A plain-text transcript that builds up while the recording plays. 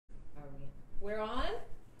We're on?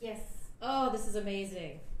 Yes. Oh, this is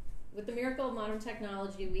amazing. With the miracle of modern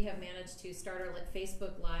technology, we have managed to start our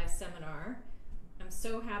Facebook Live seminar. I'm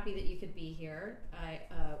so happy that you could be here. I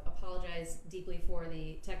apologize deeply for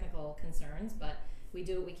the technical concerns, but we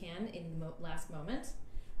do what we can in the last moment.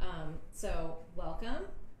 So welcome.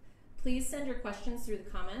 Please send your questions through the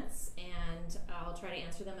comments, and I'll try to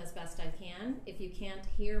answer them as best I can. If you can't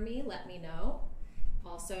hear me, let me know.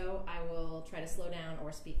 Also, I will try to slow down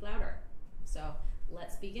or speak louder. So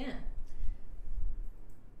let's begin.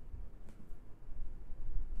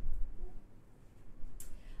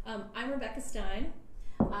 I'm Rebecca Stein.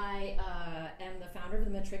 I am the founder of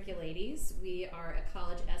the Matriculadies. We are a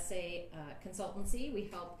college essay consultancy. We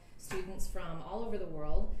help students from all over the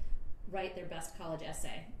world write their best college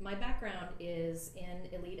essay. My background is in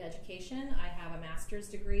elite education. I have a master's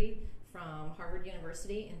degree from Harvard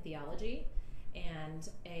University in theology and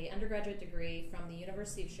an undergraduate degree from the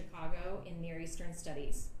University of Chicago in Near Eastern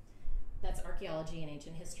Studies. That's archaeology and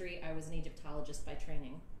ancient history. I was an Egyptologist by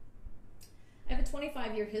training. I have a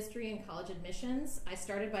 25-year history in college admissions. I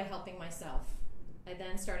started by helping myself. I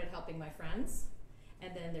then started helping my friends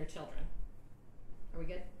and then their children. Are we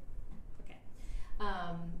good? Okay.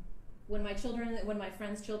 When my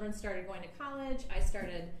friends' children started going to college, I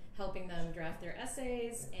started helping them draft their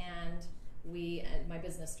essays, and my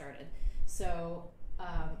business started. So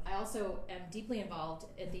I also am deeply involved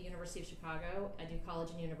at the University of Chicago. I do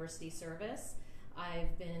college and university service.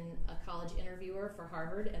 I've been a college interviewer for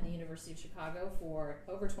Harvard and the University of Chicago for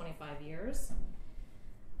over 25 years.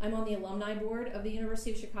 I'm on the alumni board of the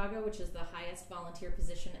University of Chicago, which is the highest volunteer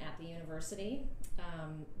position at the university.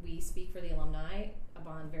 We speak for the alumni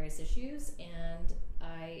on various issues, and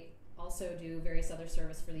I also do various other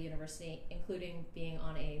service for the university, including being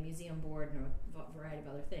on a museum board and a variety of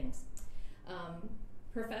other things.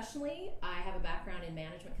 Professionally, I have a background in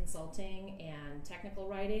management consulting and technical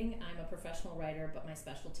writing. I'm a professional writer, but my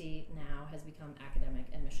specialty now has become academic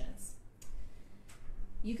admissions.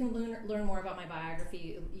 You can learn more about my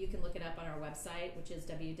biography. You can look it up on our website, which is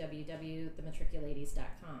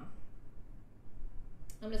www.thematriculadies.com.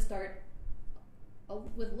 I'm going to start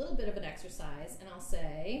with a little bit of an exercise, and I'll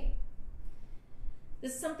say,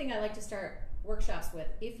 this is something I like to start workshops with,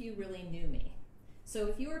 if you really knew me. So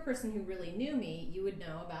if you were a person who really knew me, you would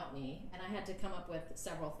know about me, and I had to come up with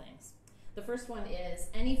several things. The first one is,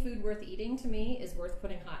 any food worth eating to me is worth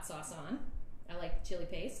putting hot sauce on. I like chili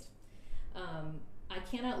paste. I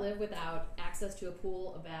cannot live without access to a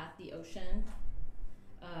pool, a bath, the ocean,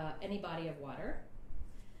 any body of water.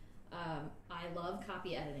 I love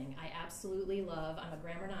copy editing. I absolutely love, I'm a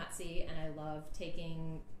grammar Nazi, and I love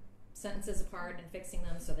taking sentences apart and fixing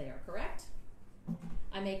them so they are correct.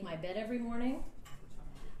 I make my bed every morning.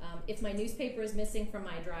 If my newspaper is missing from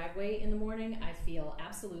my driveway in the morning, I feel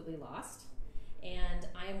absolutely lost. And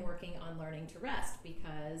I am working on learning to rest,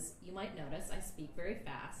 because you might notice I speak very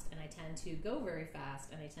fast, and I tend to go very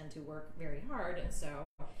fast, and I tend to work very hard, and so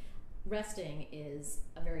resting is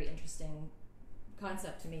a very interesting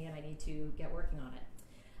concept to me, and I need to get working on it.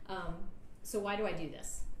 So why do I do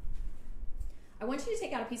this? I want you to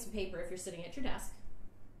take out a piece of paper if you're sitting at your desk.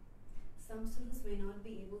 Some students may not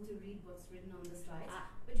be able to read what's written on the slides,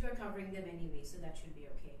 but you are covering them anyway, so that should be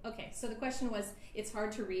okay. Okay, so the question was, it's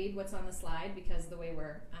hard to read what's on the slide because the way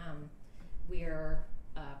we're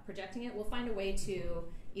projecting it. We'll find a way to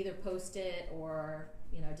either post it or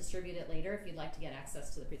distribute it later if you'd like to get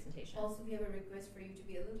access to the presentation. Also, we have a request for you to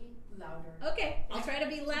be a little louder. Okay, I'll try to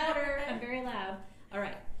be louder. I'm very loud. All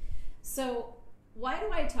right. So why do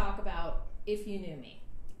I talk about if you knew me?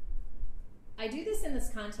 I do this in this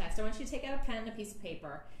context. I want you to take out a pen and a piece of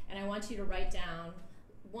paper, and I want you to write down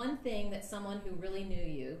one thing that someone who really knew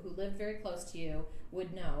you, who lived very close to you,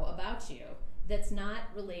 would know about you that's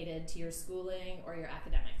not related to your schooling or your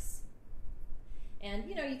academics. And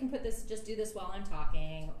you can put this, just do this while I'm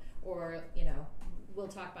talking, or we'll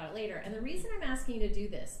talk about it later. And the reason I'm asking you to do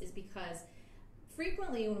this is because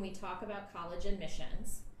frequently when we talk about college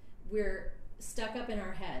admissions, we're stuck up in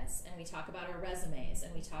our heads, and we talk about our resumes,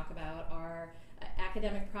 and we talk about our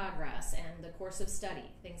academic progress and the course of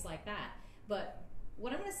study, things like that. But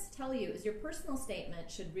what I'm going to tell you is your personal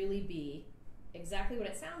statement should really be exactly what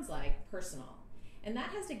it sounds like, personal. And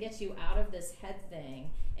that has to get you out of this head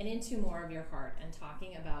thing and into more of your heart and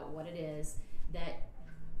talking about what it is that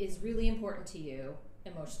is really important to you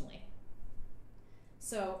emotionally.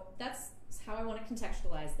 So that's how I want to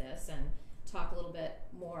contextualize this and talk a little bit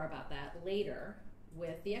more about that later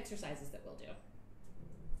with the exercises that we'll do.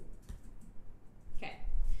 Okay,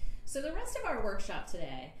 so the rest of our workshop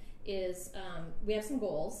today is we have some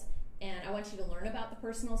goals, and I want you to learn about the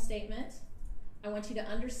personal statement. I want you to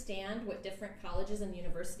understand what different colleges and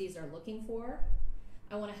universities are looking for.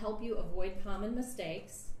 I want to help you avoid common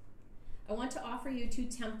mistakes. I want to offer you 2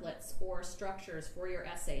 templates or structures for your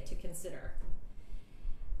essay to consider.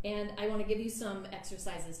 And I want to give you some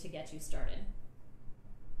exercises to get you started.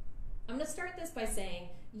 I'm going to start this by saying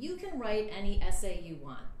you can write any essay you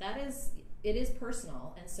want. It is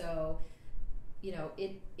personal, and so,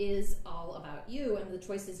 it is all about you and the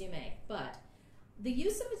choices you make. But the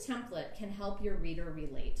use of a template can help your reader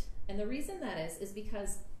relate. And the reason that is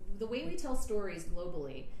because the way we tell stories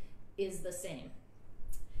globally is the same.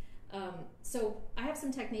 So I have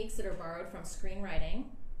some techniques that are borrowed from screenwriting,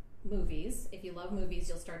 movies. If you love movies,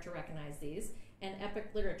 you'll start to recognize these, and epic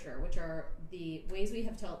literature, which are the ways we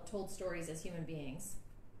have told stories as human beings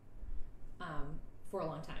for a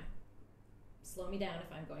long time. Slow me down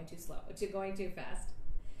if I'm going too slow, if you're going too fast.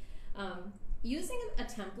 Using a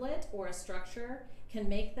template or a structure can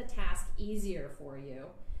make the task easier for you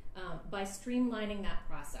by streamlining that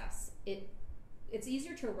process. It's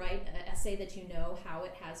easier to write an essay that you know how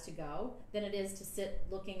it has to go than it is to sit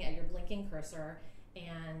looking at your blinking cursor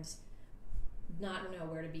and not know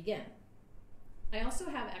where to begin. I also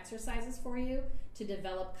have exercises for you to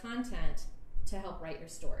develop content to help write your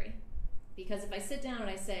story. Because if I sit down and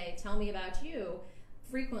I say, tell me about you,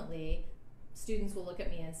 frequently students will look at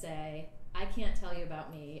me and say, I can't tell you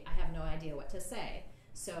about me, I have no idea what to say.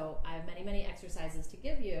 So I have many, many exercises to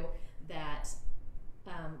give you that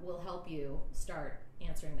will help you start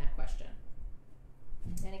answering that question.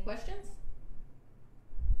 Any questions?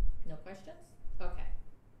 No questions? Okay.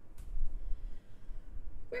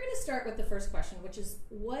 We're going to start with the first question, which is,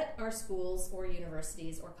 what are schools or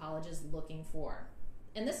universities or colleges looking for?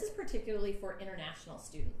 And this is particularly for international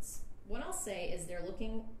students. What I'll say is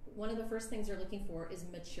one of the first things they're looking for is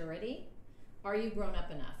maturity. Are you grown up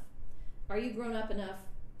enough? Are you grown up enough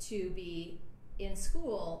to be in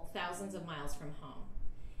school thousands of miles from home?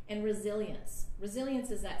 And resilience.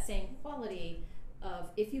 Resilience is that same quality of,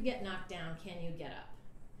 if you get knocked down, can you get up?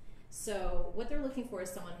 So what they're looking for is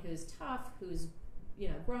someone who's tough, who's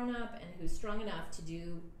grown up, and who's strong enough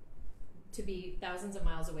to be thousands of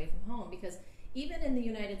miles away from home. Because even in the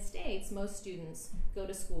United States, most students go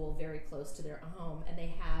to school very close to their home, and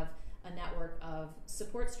they have a network of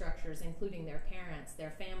support structures, including their parents,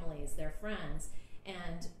 their families, their friends.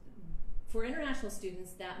 And for international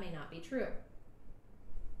students, that may not be true.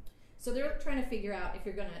 So they're trying to figure out if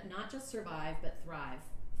you're going to not just survive, but thrive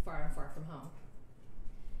far and far from home.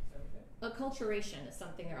 Okay. Acculturation is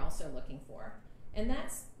something they're also looking for. And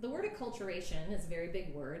the word acculturation is a very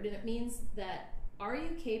big word, and it means that, are you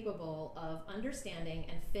capable of understanding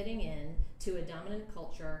and fitting in to a dominant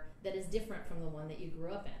culture that is different from the one that you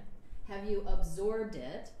grew up in? Have you absorbed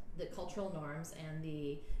the cultural norms and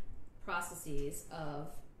the processes of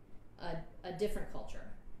a different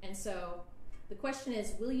culture? And so the question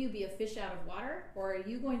is, will you be a fish out of water, or are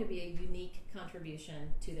you going to be a unique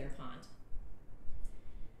contribution to their pond?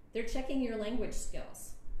 They're checking your language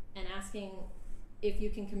skills and asking if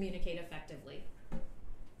you can communicate effectively.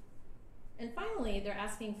 And finally, they're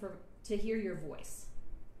asking to hear your voice.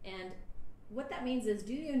 And what that means is,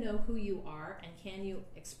 do you know who you are, and can you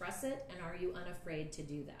express it, and are you unafraid to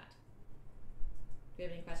do that? Do you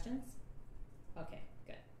have any questions? Okay,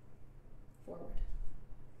 good. Forward.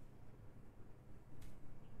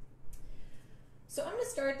 So I'm going to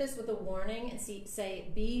start this with a warning and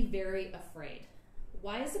say, be very afraid.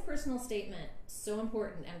 Why is a personal statement so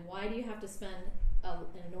important, and why do you have to spend an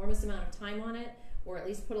enormous amount of time on it, or at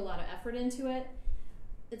least put a lot of effort into it?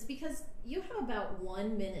 It's because you have about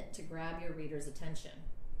 1 minute to grab your reader's attention.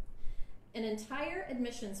 An entire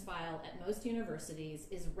admissions file at most universities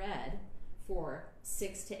is read for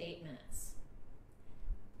 6 to 8 minutes.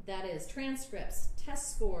 That is transcripts,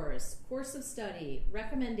 test scores, course of study,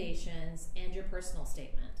 recommendations, and your personal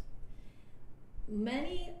statement.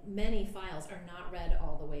 Many, many files are not read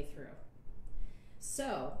all the way through.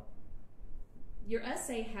 So your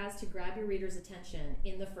essay has to grab your reader's attention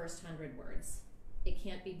in the first 100 words. It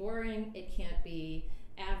can't be boring, it can't be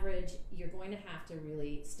average. You're going to have to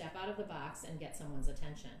really step out of the box and get someone's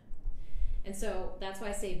attention. And so that's why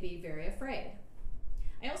I say be very afraid.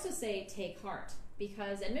 I also say take heart,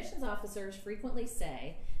 because admissions officers frequently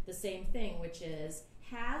say the same thing, which is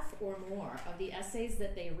half or more of the essays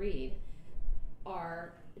that they read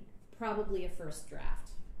are probably a first draft.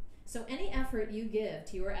 So any effort you give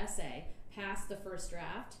to your essay past the first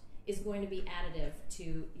draft is going to be additive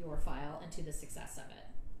to your file and to the success of it.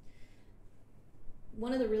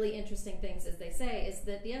 One of the really interesting things, as they say, is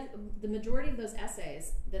that the majority of those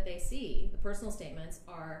essays that they see, the personal statements,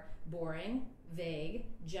 are boring, vague,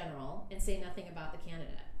 general, and say nothing about the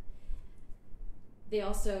candidate. They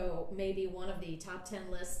also may be one of the top 10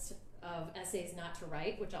 lists of essays not to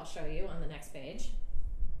write, which I'll show you on the next page.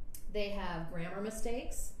 They have grammar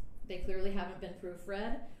mistakes. They clearly haven't been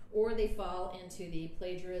proofread, or they fall into the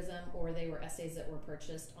plagiarism, or they were essays that were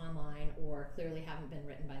purchased online or clearly haven't been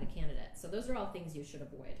written by the candidate. So those are all things you should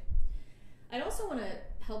avoid. I'd also want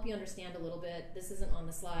to help you understand a little bit, this isn't on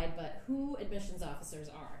the slide, but who admissions officers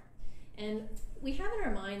are. And we have in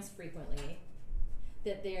our minds frequently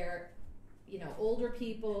that they're, you know, older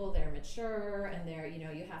people, they're mature, and they're, you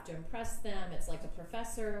know, you have to impress them, it's like a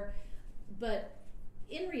professor. But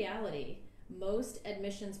in reality, most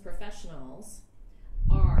admissions professionals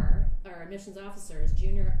or admissions officers,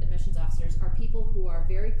 junior admissions officers, are people who are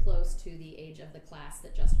very close to the age of the class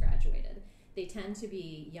that just graduated. They tend to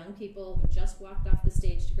be young people who just walked off the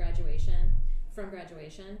stage to graduation,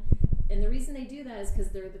 and the reason they do that is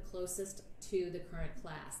because they're the closest to the current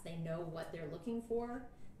class. They know what they're looking for,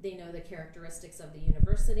 they know the characteristics of the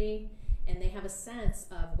university, and they have a sense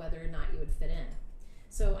of whether or not you would fit in.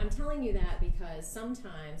 So I'm telling you that because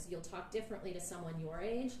sometimes you'll talk differently to someone your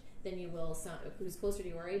age than you will who's closer to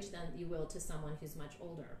your age than you will to someone who's much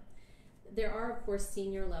older. There are, of course,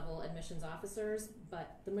 senior level admissions officers,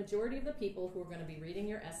 but the majority of the people who are going to be reading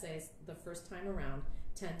your essays the first time around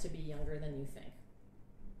tend to be younger than you think.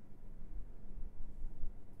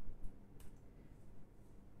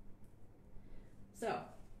 So,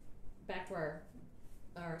 back to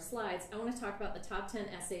our slides, I want to talk about the top 10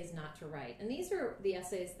 essays not to write. And these are the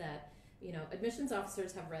essays that, you know, admissions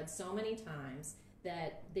officers have read so many times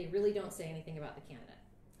that they really don't say anything about the candidate.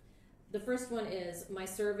 The first one is my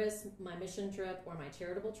service, my mission trip, or my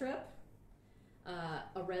charitable trip.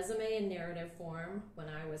 A resume and narrative form. When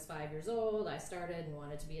I was 5 years old, I started and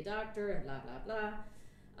wanted to be a doctor, and blah, blah,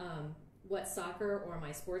 blah. What soccer or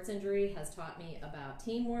my sports injury has taught me about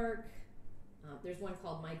teamwork. There's one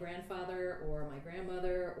called my grandfather or my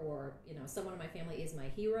grandmother, or, you know, someone in my family is my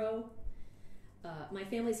hero. My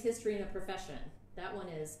family's history and a profession. That one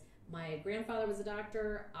is my grandfather was a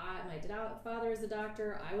doctor, my father is a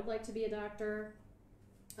doctor, I would like to be a doctor.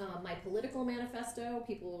 My political manifesto,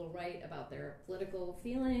 people will write about their political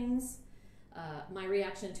feelings. My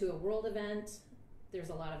reaction to a world event, there's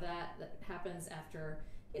a lot of that happens after,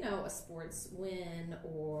 you know, a sports win,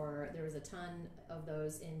 or there was a ton of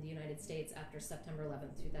those in the United States after September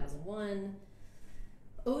 11th, 2001.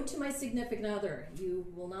 Ode to my significant other. You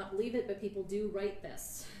will not believe it, but people do write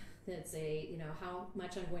this. It's a, you know, how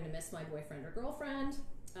much I'm going to miss my boyfriend or girlfriend.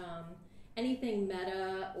 Anything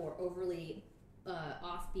meta or overly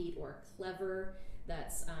offbeat or clever.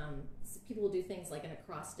 That's people will do things like an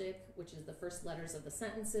acrostic, which is the first letters of the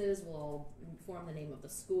sentences will form the name of the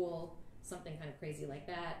school, something kind of crazy like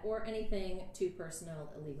that, or anything too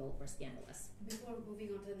personal, illegal, or scandalous. Before moving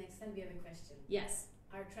on to the next slide, we have a question. Yes.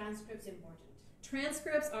 Are transcripts important?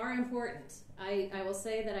 Transcripts are important. I will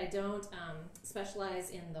say that I don't specialize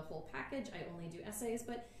in the whole package. I only do essays,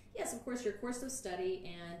 but yes, of course, your course of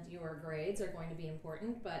study and your grades are going to be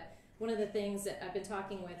important, but one of the things that I've been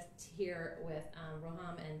talking with here with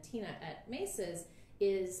Roham and Tina at MACES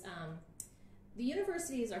is the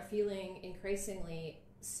universities are feeling increasingly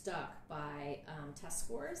stuck by test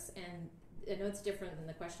scores, and I know it's different than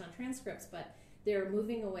the question on transcripts, but they're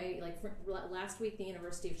moving away. Like last week, the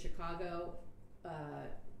University of Chicago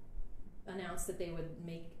announced that they would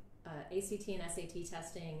make ACT and SAT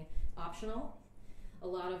testing optional. A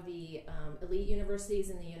lot of the elite universities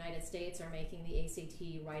in the United States are making the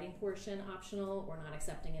ACT writing portion optional or not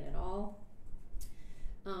accepting it at all.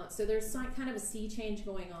 So there's some kind of a sea change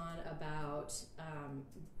going on about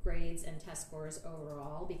grades and test scores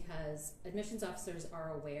overall, because admissions officers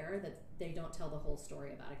are aware that they don't tell the whole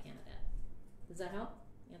story about a candidate. Does that help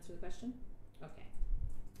answer the question? Okay.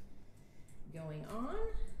 Going on.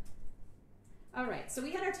 All right, so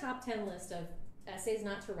we had our top 10 list of essays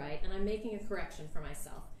not to write, and I'm making a correction for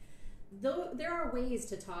myself. Though there are ways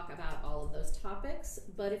to talk about all of those topics,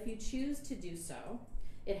 but if you choose to do so,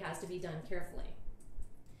 it has to be done carefully.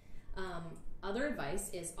 Other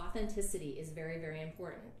advice is authenticity is very, very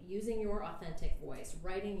important. Using your authentic voice,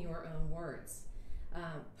 writing your own words.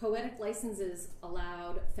 Poetic license is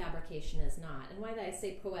allowed, fabrication is not. And why do I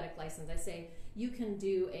say poetic license? I say you can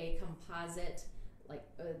do a composite, like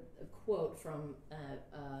a quote from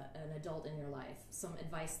an adult in your life, some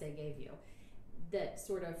advice they gave you, that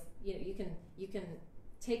sort of, you know, you can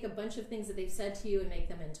take a bunch of things that they've said to you and make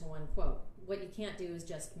them into one quote. What you can't do is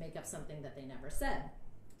just make up something that they never said.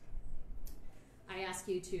 I ask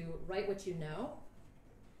you to write what you know.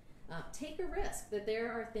 Take a risk that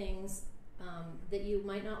there are things that you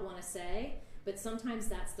might not want to say, but sometimes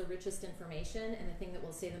that's the richest information and the thing that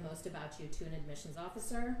will say the most about you to an admissions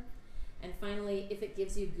officer. And finally, if it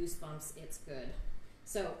gives you goosebumps, it's good.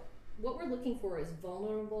 So what we're looking for is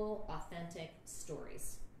vulnerable, authentic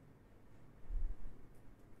stories.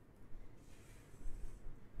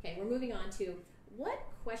 Okay, we're moving on to what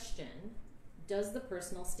question does the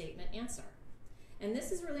personal statement answer? And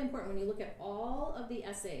this is really important when you look at all of the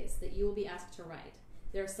essays that you will be asked to write.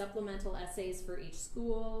 There are supplemental essays for each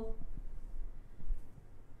school.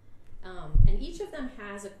 And each of them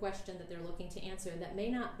has a question that they're looking to answer that may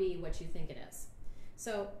not be what you think it is.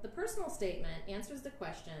 So the personal statement answers the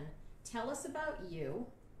question, tell us about you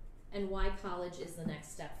and why college is the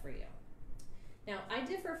next step for you. Now, I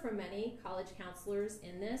differ from many college counselors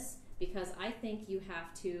in this because I think you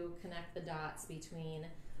have to connect the dots between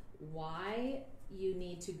why you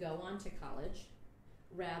need to go on to college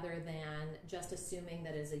rather than just assuming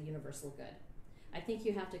that it is a universal good. I think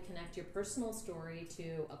you have to connect your personal story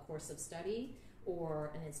to a course of study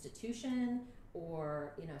or an institution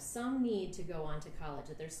or some need to go on to college,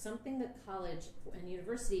 that there's something that college and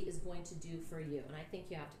university is going to do for you, and I think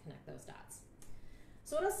you have to connect those dots.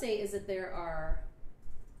 So what I'll say is that there are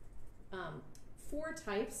 4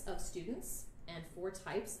 types of students and 4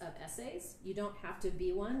 types of essays. You don't have to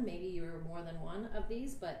be one, maybe you're more than one of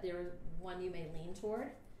these, but there's one you may lean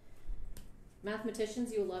toward.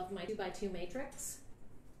 Mathematicians, you love my 2x2 matrix.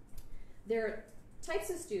 There are types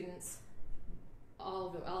of students, all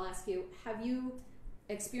of it. I'll ask you, have you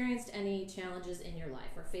experienced any challenges in your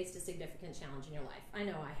life or faced a significant challenge in your life? I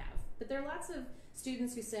know I have. But there are lots of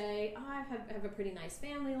students who say, oh, I have a pretty nice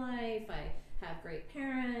family life, I have great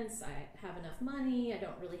parents, I have enough money, I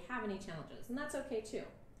don't really have any challenges. And that's okay too.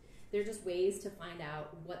 They're just ways to find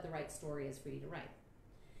out what the right story is for you to write.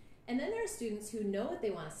 And then there are students who know what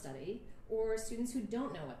they want to study or students who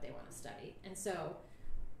don't know what they want to study. And so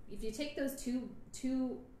if you take those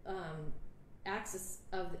two axes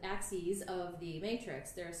of the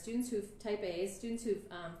matrix, there are students who've type A's, students who've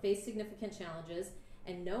faced significant challenges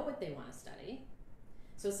and know what they want to study.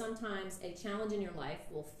 So sometimes a challenge in your life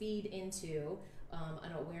will feed into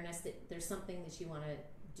an awareness that there's something that you want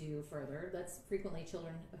to do further. That's frequently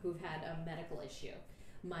children who've had a medical issue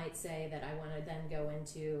might say that I want to then go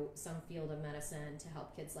into some field of medicine to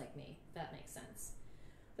help kids like me. That makes sense.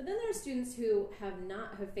 But then there are students who have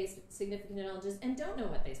faced significant challenges and don't know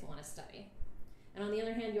what they want to study. And on the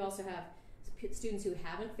other hand, you also have students who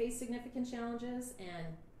haven't faced significant challenges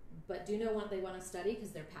but do know what they want to study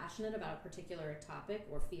because they're passionate about a particular topic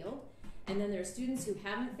or field. And then there are students who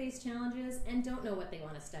haven't faced challenges and don't know what they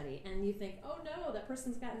want to study. And you think, oh no, that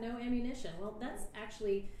person's got no ammunition. Well, that's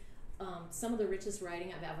actually some of the richest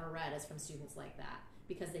writing I've ever read is from students like that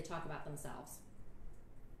because they talk about themselves.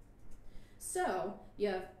 So you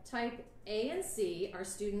have type A and C are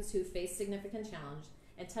students who face significant challenge,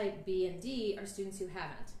 and type B and D are students who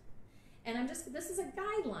haven't. And this is a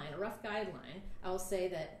guideline, a rough guideline. I will say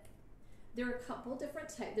that there are a couple different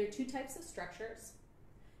types. There are 2 types of structures.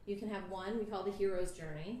 You can have one we call the hero's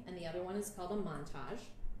journey, and the other one is called a montage.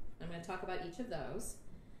 I'm going to talk about each of those.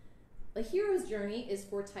 The hero's journey is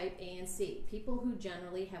for type A and C, people who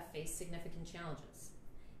generally have faced significant challenges.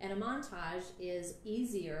 And a montage is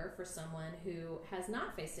easier for someone who has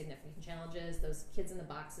not faced significant challenges, those kids in the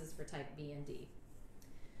boxes for type B and D.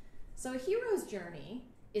 So a hero's journey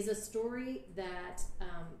is a story that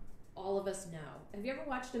all of us know. Have you ever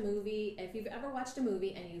watched a movie? If you've ever watched a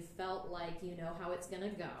movie and you felt like you know how it's going to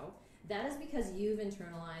go, that is because you've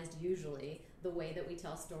internalized usually the way that we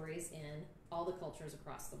tell stories in all the cultures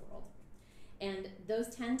across the world. And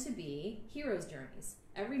those tend to be hero's journeys.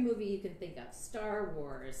 Every movie you can think of, Star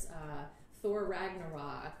Wars, Thor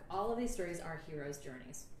Ragnarok, all of these stories are hero's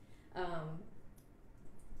journeys.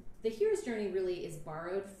 The hero's journey really is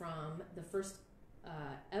borrowed from the first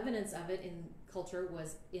evidence of it in culture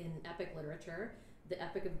was in epic literature. The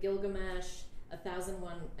Epic of Gilgamesh,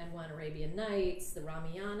 1001 Arabian Nights, the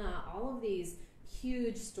Ramayana, all of these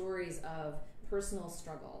huge stories of personal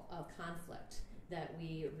struggle, of conflict that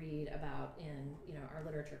we read about in our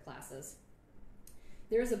literature classes.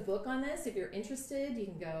 There's a book on this. If you're interested, you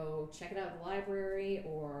can go check it out at the library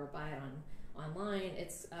or buy it online.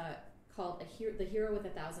 It's called The Hero with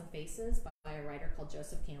 1,000 Faces by a writer called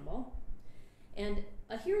Joseph Campbell. And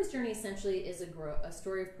a hero's journey essentially is a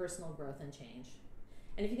story of personal growth and change.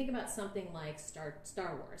 And if you think about something like Star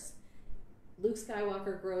Wars, Luke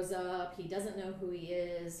Skywalker grows up, he doesn't know who he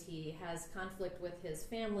is, he has conflict with his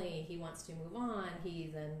family, he wants to move on,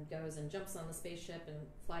 he then goes and jumps on the spaceship and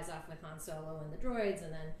flies off with Han Solo and the droids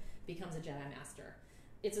and then becomes a Jedi Master.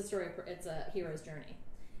 It's a hero's journey.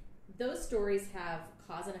 Those stories have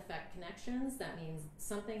cause and effect connections. That means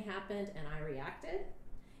something happened and I reacted.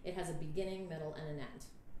 It has a beginning, middle, and an end.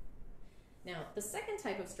 Now, the second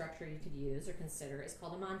type of structure you could use or consider is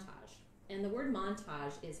called a montage. And the word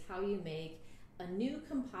montage is how you make a new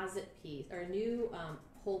composite piece, or a new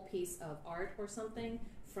whole piece of art or something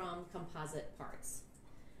from composite parts.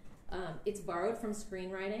 It's borrowed from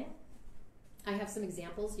screenwriting. I have some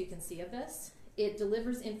examples you can see of this. It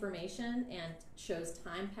delivers information and shows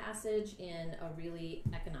time passage in a really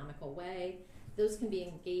economical way. Those can be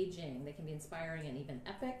engaging, they can be inspiring and even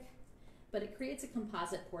epic, but it creates a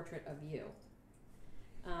composite portrait of you.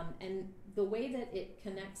 And the way that it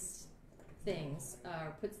connects things,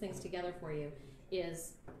 or puts things together for you,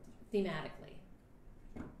 is thematically.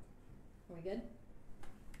 Are we good?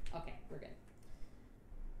 Okay, we're good.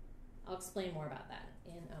 I'll explain more about that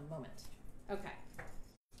in a moment. Okay.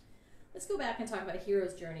 Let's go back and talk about a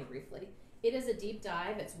hero's journey briefly. It is a deep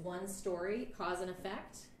dive. It's one story, cause and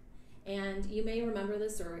effect. And you may remember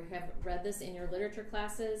this or have read this in your literature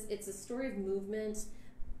classes. It's a story of movement,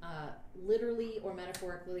 literally or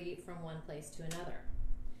metaphorically, from one place to another.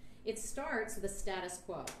 It starts with a status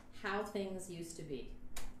quo, how things used to be.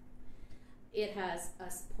 It has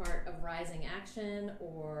a part of rising action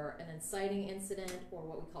or an inciting incident or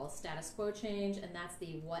what we call a status quo change, and that's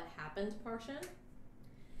the what happened portion.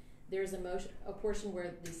 There's a portion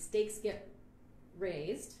where the stakes get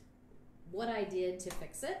raised, what I did to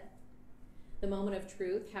fix it, the moment of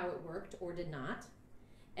truth, how it worked or did not,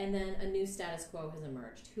 and then a new status quo has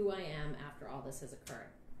emerged, who I am after all this has occurred.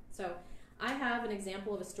 So I have an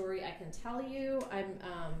example of a story I can tell you. I'm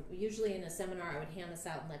usually in a seminar I would hand this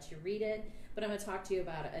out and let you read it, but I'm going to talk to you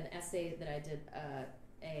about an essay that I did,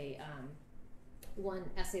 one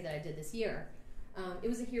essay that I did this year. It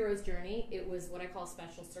was a hero's journey. It was what I call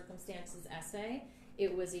special circumstances essay.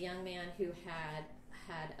 It was a young man who had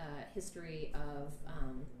a history of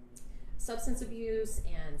substance abuse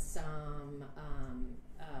and some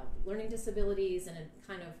learning disabilities, and it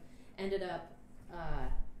kind of ended up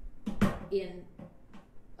in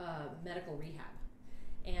medical rehab.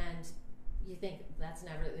 And you think, that's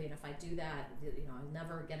never, if I do that, I'll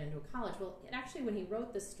never get into a college. Well, actually, when he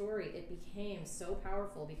wrote this story, it became so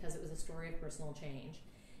powerful because it was a story of personal change.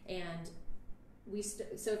 And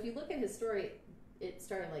so if you look at his story, it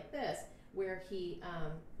started like this, where he,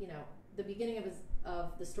 the beginning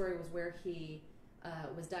of the story was where he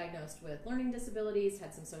was diagnosed with learning disabilities,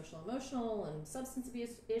 had some social, emotional, and substance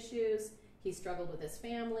abuse issues. He struggled with his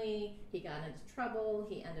family. He got into trouble.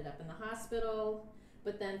 He ended up in the hospital.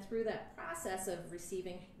 But then through that process of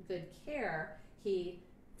receiving good care, he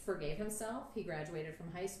forgave himself. He graduated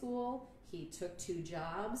from high school. He took 2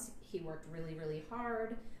 jobs. He worked really, really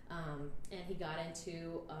hard. And he got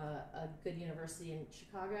into a good university in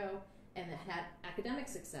Chicago and had academic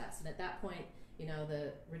success. And at that point,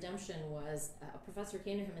 the redemption was a professor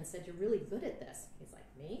came to him and said, "You're really good at this." He's like,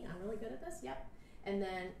 "Me? I'm really good at this?" "Yep." And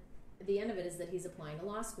then the end of it is that he's applying to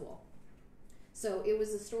law school. So it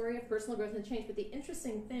was a story of personal growth and change. But the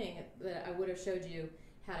interesting thing that I would have showed you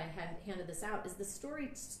had I had handed this out is the story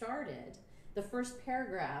started, the first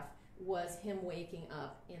paragraph was him waking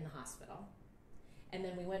up in the hospital. And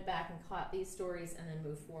then we went back and caught these stories and then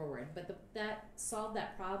moved forward. But that solved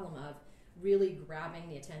that problem of really grabbing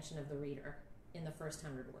the attention of the reader in the first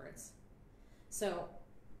 100 words. So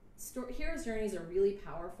hero's journeys are really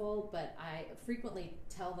powerful, but I frequently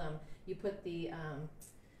tell them you put the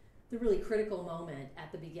really critical moment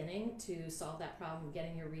at the beginning to solve that problem,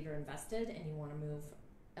 getting your reader invested, and you want to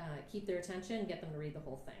keep their attention, get them to read the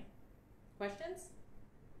whole thing. Questions?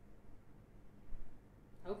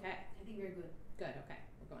 Okay. I think we're good. Good, okay,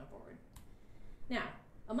 we're going forward. Now,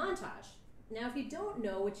 a montage. Now, if you don't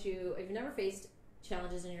know if you've never faced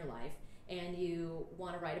challenges in your life and you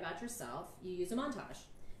want to write about yourself, you use a montage,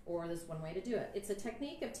 or there's one way to do it. It's a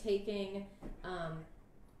technique of taking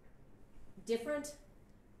different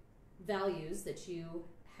values that you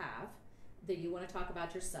have, that you want to talk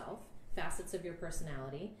about yourself, facets of your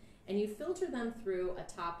personality, and you filter them through a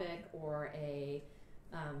topic or a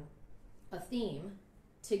theme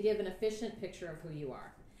to give an efficient picture of who you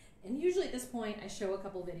are. And usually at this point, I show a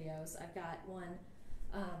couple videos. I've got one.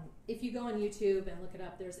 If you go on YouTube and look it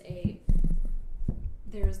up, there's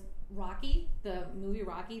Rocky, the movie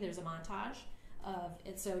Rocky. There's a montage of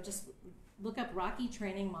it. So just look up Rocky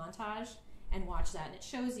training montage and watch that. And it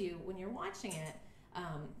shows you, when you're watching it,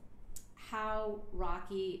 how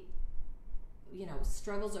Rocky,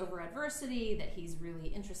 struggles over adversity, that he's really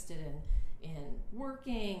interested in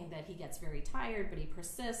working, that he gets very tired, but he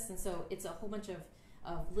persists. And so it's a whole bunch of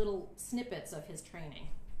little snippets of his training.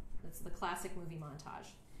 It's the classic movie montage.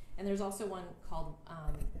 And there's also one called,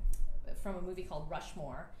 from a movie called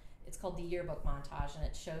Rushmore. It's called the yearbook montage, and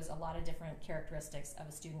it shows a lot of different characteristics of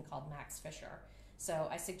a student called Max Fisher. So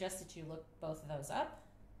I suggest that you look both of those up.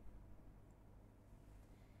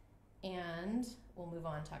 And we'll move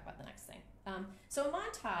on and talk about the next thing. So a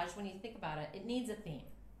montage, when you think about it, it needs a theme.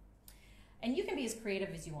 And you can be as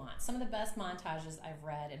creative as you want. Some of the best montages I've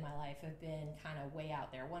read in my life have been kind of way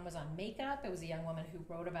out there. One was on makeup. It was a young woman who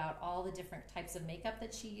wrote about all the different types of makeup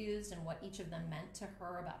that she used and what each of them meant to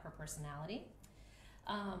her about her personality.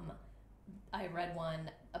 I read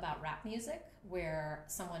one about rap music where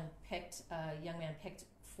a young man picked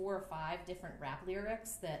 4 or 5 different rap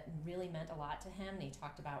lyrics that really meant a lot to him, and he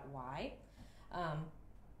talked about why.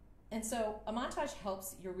 And so a montage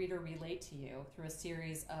helps your reader relate to you through a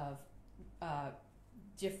series of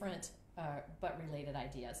different but related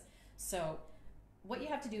ideas. So what you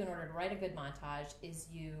have to do in order to write a good montage is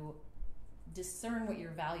you discern what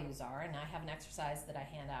your values are, and I have an exercise that I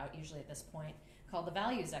hand out usually at this point called the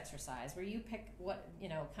values exercise, where you pick what,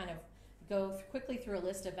 kind of go quickly through a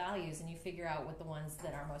list of values and you figure out what the ones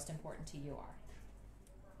that are most important to you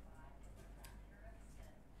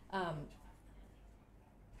are.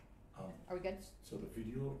 Are we good? So the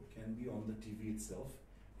video can be on the TV itself,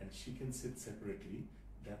 and she can sit separately.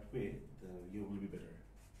 That way, the view will be better.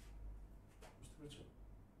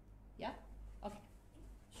 Yeah? Okay.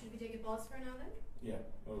 Should we take a pause for now then? Yeah.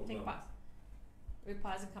 Oh, Take a pause. We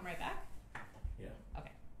pause and come right back? Yeah.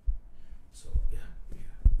 Okay. So, yeah.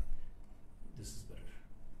 This is better.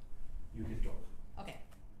 You can talk. Okay.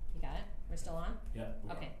 You got it? We're still on? Yeah.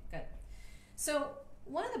 Okay, good. So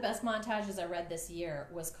one of the best montages I read this year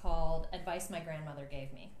was called Advice My Grandmother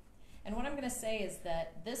Gave Me. And what I'm going to say is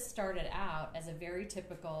that this started out as a very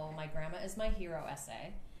typical my grandma is my hero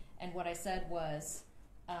essay. And what I said was,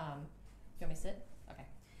 do you want me to sit? Okay.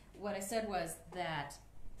 What I said was that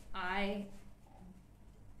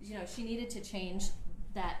she needed to change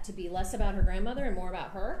that to be less about her grandmother and more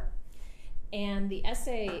about her. And the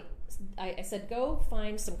essay, I said, go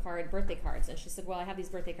find some birthday cards. And she said, well, I have these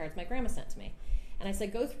birthday cards my grandma sent to me. And I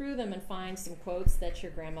said, go through them and find some quotes that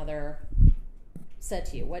your grandmother said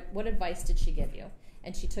to you. What advice did she give you?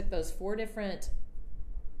 And she took those 4 different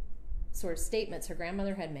sort of statements her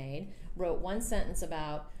grandmother had made, wrote one sentence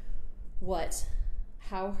about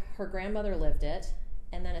how her grandmother lived it,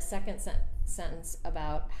 and then a second sentence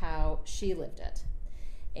about how she lived it.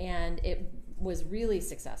 And it was really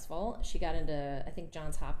successful. She got into, I think,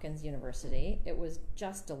 Johns Hopkins University. It was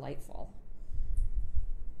just delightful.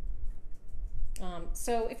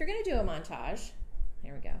 So if you're going to do a montage,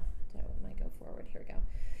 here we go. That might go forward. Here we go.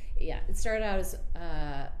 Yeah, it started out as,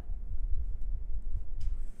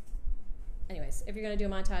 anyways, if you're going to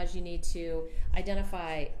do a montage, you need to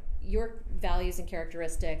identify your values and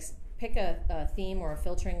characteristics, pick a theme or a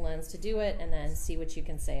filtering lens to do it, and then see what you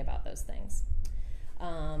can say about those things.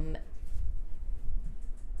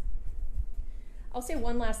 I'll say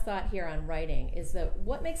one last thought here on writing is that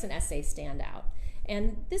what makes an essay stand out?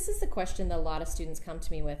 And this is the question that a lot of students come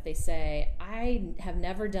to me with. They say, I have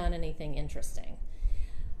never done anything interesting.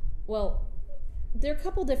 Well, there are a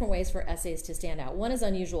couple different ways for essays to stand out. One is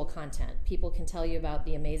unusual content. People can tell you about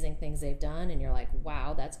the amazing things they've done, and you're like,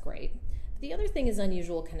 wow, that's great. The other thing is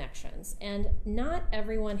unusual connections. And not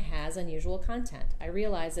everyone has unusual content. I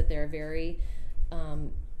realize that there are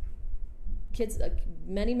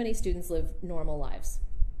many students live normal lives.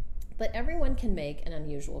 But everyone can make an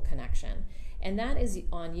unusual connection. And that is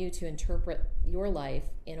on you to interpret your life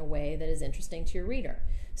in a way that is interesting to your reader.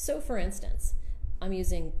 So for instance,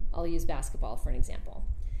 I'll use basketball for an example.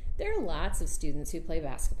 There are lots of students who play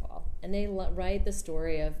basketball, and they write the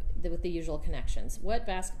story with the usual connections. What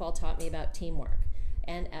basketball taught me about teamwork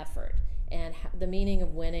and effort and the meaning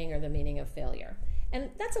of winning or the meaning of failure.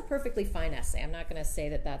 And that's a perfectly fine essay. I'm not going to say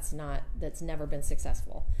that that's never been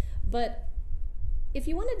successful. But if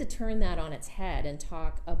you wanted to turn that on its head and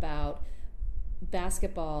talk about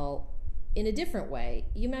basketball in a different way,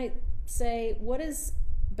 you might say, what is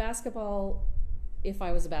basketball, if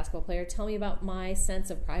I was a basketball player, tell me about my sense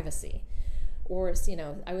of privacy. Or,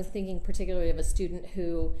 I was thinking particularly of a student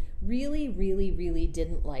who really, really, really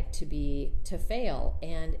didn't like to fail,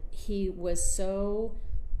 and he was so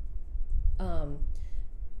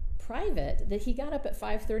private that he got up at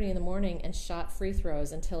 5:30 in the morning and shot free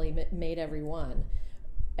throws until he made every one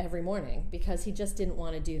every morning, because he just didn't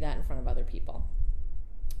want to do that in front of other people.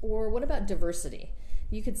 Or what about diversity?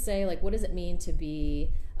 You could say, like, what does it mean to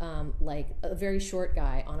be like a very short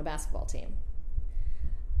guy on a basketball team?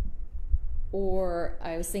 Or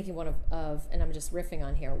I was thinking and I'm just riffing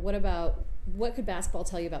on here, what could basketball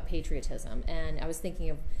tell you about patriotism? And I was thinking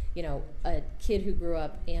of, a kid who grew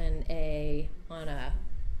up on a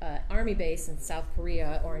army base in South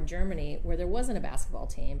Korea or in Germany where there wasn't a basketball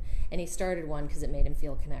team, and he started one because it made him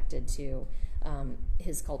feel connected to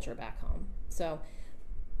his culture back home. So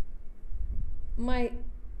my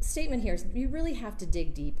statement here is you really have to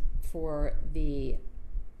dig deep for the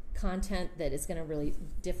content that is going to really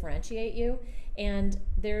differentiate you. And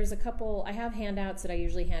there's a couple, I have handouts that I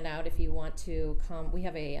usually hand out if you want to come. We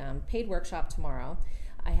have a paid workshop tomorrow.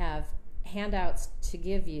 I have handouts to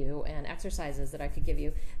give you and exercises that I could give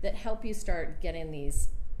you that help you start getting these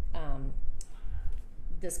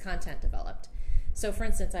this content developed. So for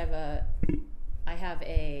instance, I have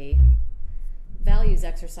a values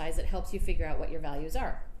exercise that helps you figure out what your values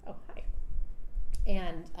are. Oh, hi.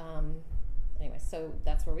 And anyway, so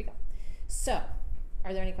that's where we go. So,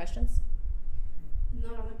 are there any questions?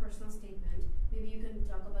 Not on the personal statement. Maybe you can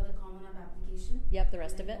talk about the Common App application. Yep, the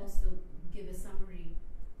rest of it. Also give a summary.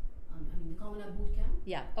 The Common App bootcamp.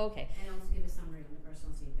 Yeah. Okay. And also give a summary on the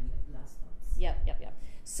personal statement, like last thoughts. Yep.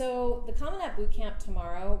 So the Common App bootcamp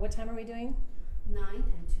tomorrow. What time are we doing? 9 and 2.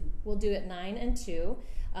 We'll do it 9 and 2.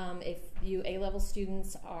 If you A-level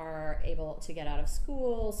students are able to get out of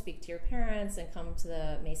school, speak to your parents, and come to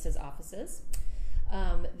the MACES offices.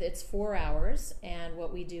 It's 4 hours, and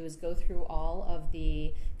what we do is go through all of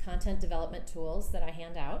the content development tools that I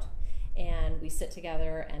hand out, and we sit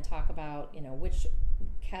together and talk about,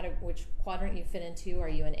 which quadrant you fit into. Are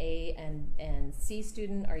you an A and C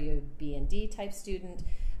student? Are you a B and D type student?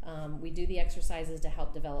 We do the exercises to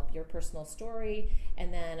help develop your personal story,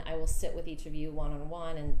 and then I will sit with each of you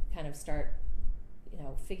one-on-one and kind of start,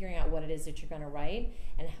 figuring out what it is that you're going to write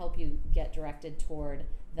and help you get directed toward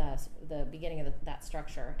the beginning of that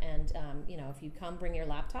structure. And if you come, bring your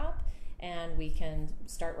laptop, and we can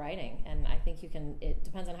start writing. And I think you can. It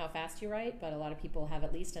depends on how fast you write, but a lot of people have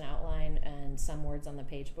at least an outline and some words on the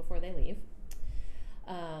page before they leave.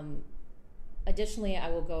 Additionally,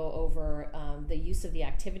 I will go over the use of the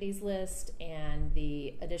activities list and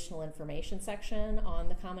the additional information section on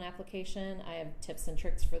the Common Application. I have tips and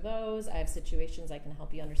tricks for those. I have situations I can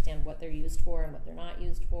help you understand what they're used for and what they're not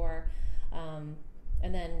used for.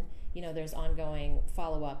 And then, there's ongoing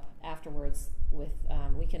follow-up afterwards with,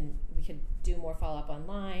 we can do more follow-up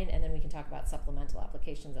online, and then we can talk about supplemental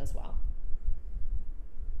applications as well.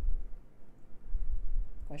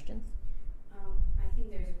 Questions? I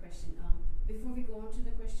think there's a question. Before we go on to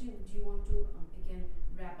the question, do you want to, again,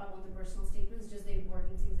 wrap up on the personal statements, just the important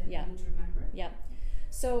things that we need to remember? Yeah.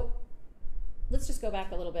 So let's just go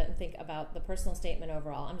back a little bit and think about the personal statement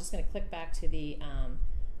overall. I'm just going to click back to the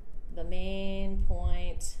main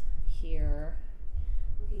point here.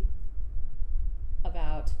 Okay.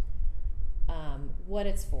 About what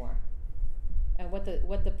it's for and what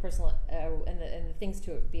the personal and the things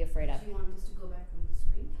to be afraid of. Do you want us to go back on the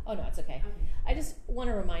screen? Oh no, it's okay. Okay. I just want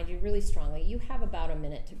to remind you really strongly, you have about a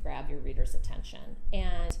minute to grab your reader's attention,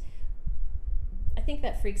 and I think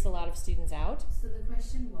that freaks a lot of students out. So the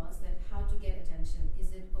question was that how to get attention.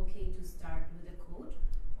 Is it okay to start with a quote,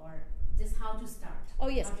 or just how to start? Oh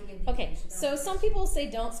yes. How to get the Okay. attention? So some people say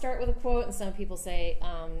don't start with a quote, and some people say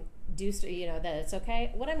that it's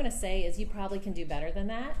okay. What I'm going to say is you probably can do better than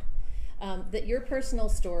that. That your personal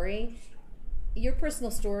story,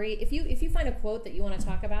 if you find a quote that you want to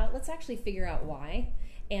talk about, let's actually figure out why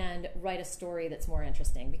and write a story that's more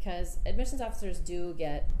interesting, because admissions officers do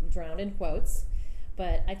get drowned in quotes,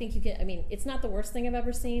 but I think you can, it's not the worst thing I've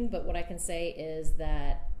ever seen, but what I can say is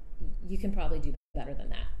that you can probably do better than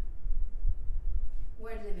that.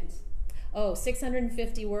 Word limit. Oh,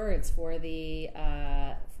 650 words for the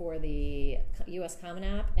U.S. Common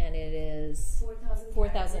App, and it is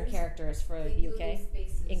 4,000 characters for the UK,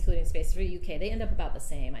 including spaces for UK. They end up about the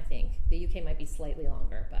same, I think. The UK might be slightly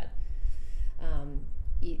longer, but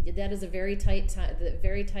that is a very tight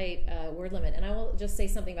word limit. And I will just say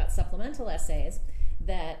something about supplemental essays.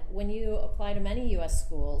 That when you apply to many U.S.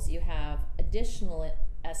 schools, you have additional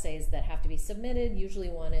essays that have to be submitted. Usually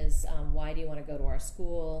one is, why do you want to go to our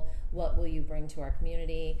school? What will you bring to our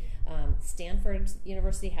community? Stanford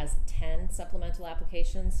University has 10 supplemental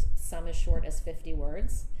applications, some as short as 50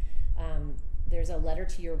 words. There's a letter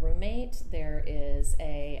to your roommate. There is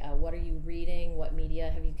a what are you reading? What media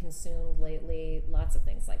have you consumed lately? Lots of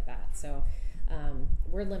things like that. So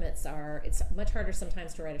word limits it's much harder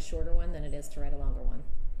sometimes to write a shorter one than it is to write a longer one.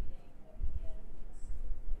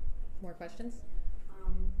 More questions?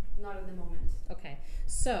 Not at the moment. Okay,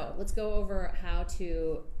 so let's go over how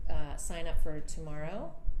to sign up for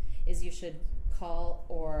tomorrow. You should call,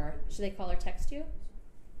 or should they call or text you?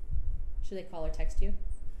 Should they call or text you?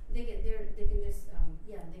 They can just they can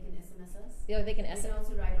SMS us. Yeah, they can They can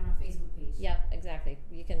also write on our Facebook page. Yeah, exactly.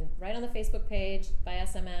 You can write on the Facebook page, by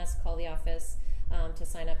SMS, call the office to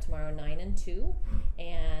sign up tomorrow 9 and 2,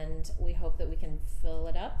 and we hope that we can fill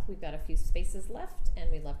it up. We've got a few spaces left,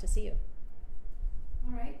 and we'd love to see you.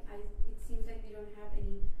 Alright, it seems like we don't have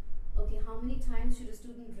any. Okay, how many times should a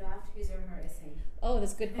student draft his or her essay? Oh,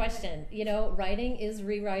 that's a good question. You know, writing is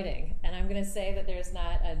rewriting, and I'm going to say that there's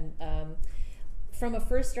not from a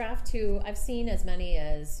first draft to, I've seen as many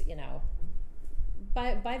as, you know,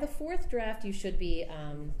 by the fourth draft you should be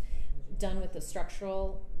done with the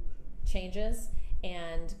structural changes,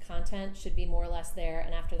 and content should be more or less there,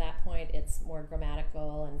 and after that point it's more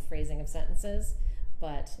grammatical and phrasing of sentences,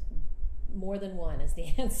 but more than one is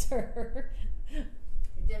the answer.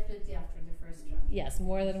 Definitely after the first draft. Yes,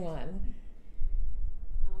 more than one.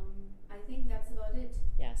 I think that's about it.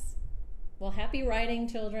 Yes. Well, happy writing,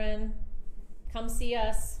 children. Come see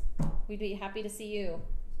us. We'd be happy to see you.